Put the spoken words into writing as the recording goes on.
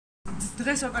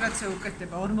დღეს ოპერაცია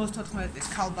უკეთდება 44-ის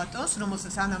ქალბატონს,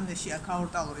 რომელსაც ანამნეზი აქვს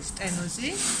აორტალური სტენოზი,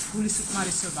 გულის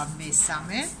უკმარისობა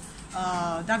მესამე.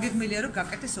 დაგეგმილია, რომ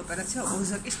გაკეთდეს ოპერაცია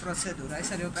ოზაკის პროცედურა. ეს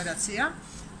არის ოპერაცია,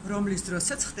 რომლის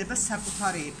დროსაც ხდება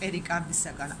საკუთარი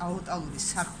პერიკარდისაგან აორტალური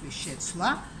სარქვლის შეცვლა.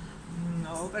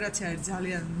 ოპერაცია არის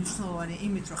ძალიან მნიშვნელოვანი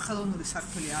იმით, რომ ხელოვნური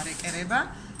სარქველი არ ეკერება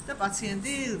და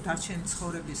პაციენტი დარჩენილი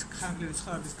ცხოვრების, ხანგრძლივი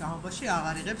ცხოვრების განმავლობაში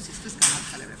აღარ იღებს სისხლის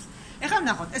განაცხადებებს. ეხლა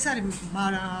ვნახოთ, ეს არის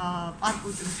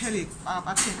პარკუჭი მთელი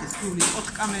პაციენტის გული, 4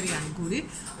 კამერიანი გული.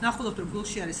 ნახულობთ, რომ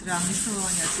გულში არის რა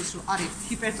მნიშვნელოვანი არის ის, რომ არის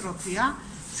ჰიპერტროფია,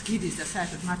 სგიდის და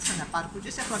საერთოდ მარცხენა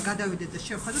პარკუჭის. ეხლა გადავიდეთ და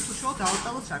შევხედოთ უშუალოდ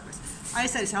აორტალურ სარკმელს. აი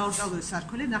ეს არის აორტალური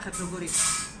სარკველი, ნახეთ როგორი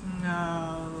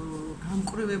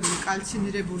გამკრივებული,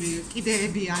 კალცინირებული,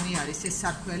 კიდეებიანი არის ეს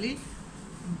სარკველი.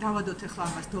 დავადოთ ეხლა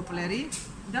ამას დოპლერი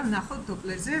და ვნახოთ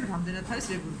დოპლერზე რამდენად არის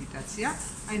რეგურგიტაცია.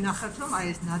 აი ნახეთ, რომ აი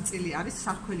ეს ნაწილი არის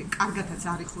სარკველი, კარგათაც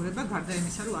არ იხურება, გარდა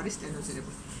იმისა, რომ არის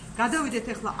სტენოზირებული. გადავიდეთ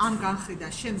ეხლა ამ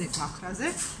განხრიდან შემდეგ გახრაზე.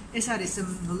 ეს არის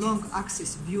long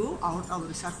axis view,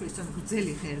 აორტალური სარკმლის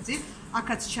გრძელი ღერძი.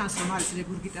 აქაც ჩანს, რომ არის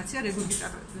რეგურგიტაცია,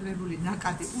 რეგურგიტირებული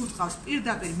ნაკადი ურტყავს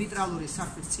პირდაპირ მიტრალური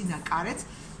სარკმლის წინა კარეთს.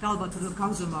 და ალბათ რომ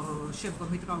გავზომა შემდგომ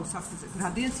მიტრალურ სარკმელზე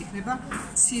გრადიენტს იქნება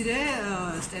მცირე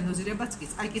სტენოზირებაც კი.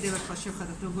 აი კიდევ ერთხელ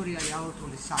შევხედოთ როგორი არის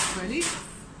აორტული სარკველი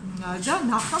და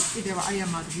ნახავთ კიდევ აი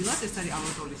ამ ადგილას ეს არის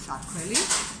აორტული სარკველი.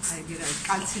 აი ეგ არის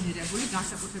კალცინირებული,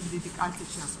 განსაკუთრებით დიდი კალცი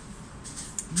ჩანს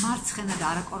მარცხენა და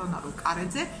არაკორონარულ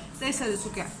კარეთზე და ეს არის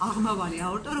უკვე აღმავალი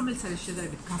აორტა, რომელიც არის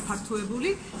შედარებით გაფართოებული.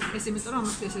 ეს იმიტომ რომ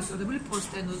ამას ეს ეწოდებული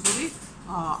პოსტენოზური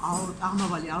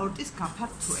აღმავალი აორტის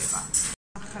გაფართოება.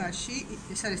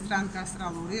 ეს არის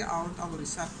ტრანსგასტრალური აორტალური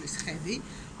სარკმლის ხედი.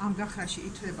 ამ გახრაში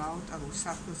ითვლება აორტალურ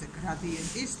სარკმელზე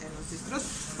გრადიენტი სტენოზის დროს,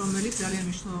 რომელიც ძალიან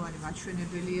მნიშვნელოვანი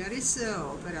მაჩვენებელი არის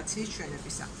ოპერაციის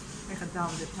ჩვენებისა. ეხლა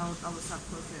დავდეთ აორტალურ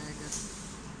სარკმელზე ეგრეთ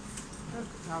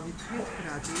დავითვლით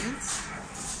გრადიენტს.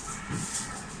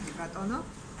 ბატონო,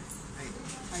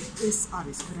 აი ეს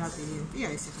არის გრადიენტი,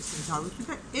 აი ეს ახლა დავითვლით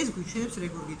და ეს გვიჩვენებს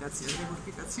რეგურგიტაციას.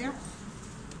 რეგურგიტაცია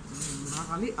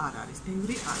მაღალი არ არის,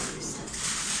 ბევრი არ არის.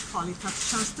 ხალითაც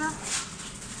ჩანს და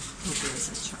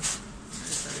დოპლერსაც ჩანს.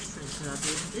 ეს არის ჩვენი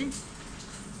გრადიენტი.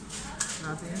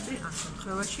 გრადიენტი ამ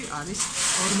შემთხვევაში არის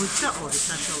 42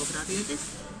 საშუალო გრადიენტი.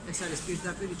 ეს არის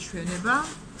პირდაპირ ჩვენება,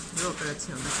 რომ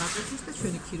ოპერაცია უნდა გაკეთდეს და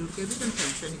ჩვენი ქირურგები და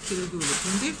მთელი ჩვენი ქირურგიული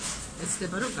გუნდი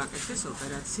ეცდება, რომ გაკეთდეს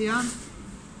ოპერაცია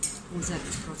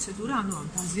ოზაკის პროცედურა, ანუ ამ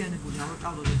დაზიანებული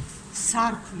აორტალური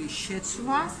სარკვლის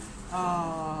შეცვლა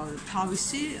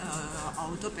თავისი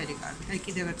აუტოპერიკარდით. აი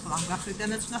კიდევ ერთხელ ამ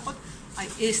გახრიდანაც ვნახოთ, აი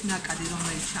ეს ნაკადი,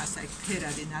 რომელიც ჩანს, აი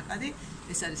ფერადი ნაკადი,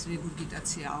 ეს არის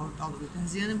რეგურგიტაცია აორტალური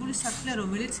დაზიანებული სარკმელი,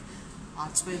 რომელიც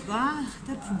აწვება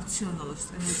და ფუნქციონალურ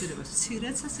სტენოზირებას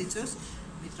მცირედსაც იწვევს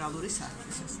მიტრალური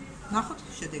სარკმლისას. ვნახოთ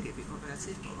შედეგები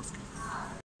ოპერაციის ბოლოსკენ.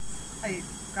 აი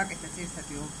გაკეთდა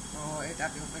ძირითადი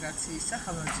ეტაპი ოპერაციისა,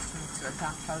 ხელოვნური ფუნქცია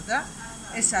დამთავრდა.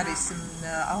 ეს არის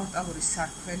აორტალური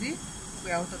სარკმელი.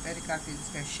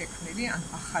 აუტოპერიკარდიუმისგან შექმნილი, ან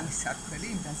ახალი სარკველი,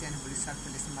 იმ დაზიანებული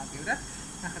სარკმლის მაგივრად.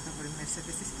 ნახეთ როგორი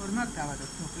მერსედესის ფორმა,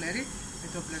 დავადოთ დოპლერი.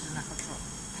 დოპლერზე ნახოთ, რომ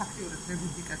ფაქტიურად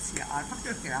რეგურგიტაცია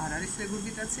არ არის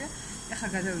რეგურგიტაცია. ეხლა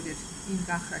გადავიდეთ იმ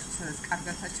განხრაში, სადაც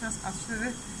კარგათაც ჩანს ყავსვები,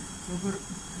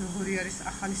 როგორი არის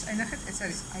ახალის. აი ნახეთ, ეს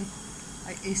არის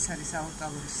ეს არის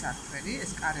აორტალური სარკველი,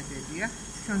 ეს კარედებია.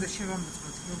 ჩვენ უნდა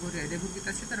შევამოწმოთ, როგორი არის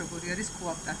რეგურგიტაცია და როგორი არის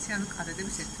კოაპტაცია, ანუ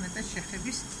კარედების ერთმანეთთან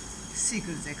შეხების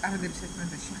სიგრძე. კარედების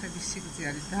ერთმანეთთან შეხების სიგრძე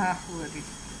არის დაახლოებით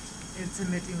 1-ზე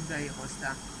მეტი უნდა იყოს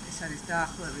და ეს არის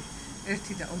დაახლოებით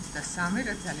 1.23,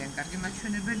 რაც ძალიან კარგი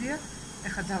მაჩვენებელია.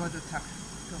 ეხლა დავადოთ აქ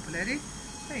დოპლერი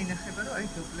და ინახება, რომ აი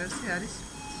დოპლერზე არის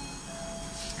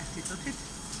ერთი წუთით.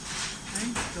 აი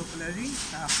დოპლერი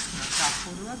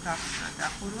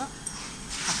დახურვა.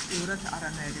 აქტიურად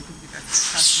არანაირი რეგურგიტაციის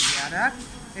ხასიათი არ აქვს.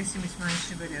 ეს იმის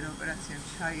მანიშნებელია, რომ ოპერაციამ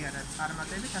ჩაიარა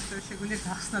წარმატებით, ასევე შეგვიძლია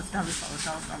გახსნაც დავიხალოთ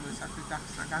აორტალური სარკმლის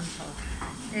გახსნა, განვითაროთ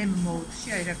M mode-ში,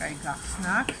 აი რა კაი გახსნა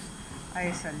აქვს. აი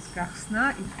ეს არის გახსნა,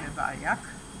 იქნება აი აქ.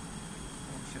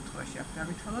 ამ შემთხვევაში აქ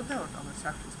დავითვალოთ და აორტალური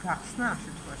სარკმლის გახსნა ამ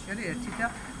შემთხვევაში არის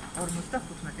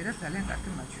 1.55, რაც ძალიან კარგი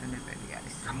მაჩვენებელი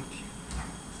არის. გამოდი.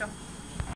 Всё.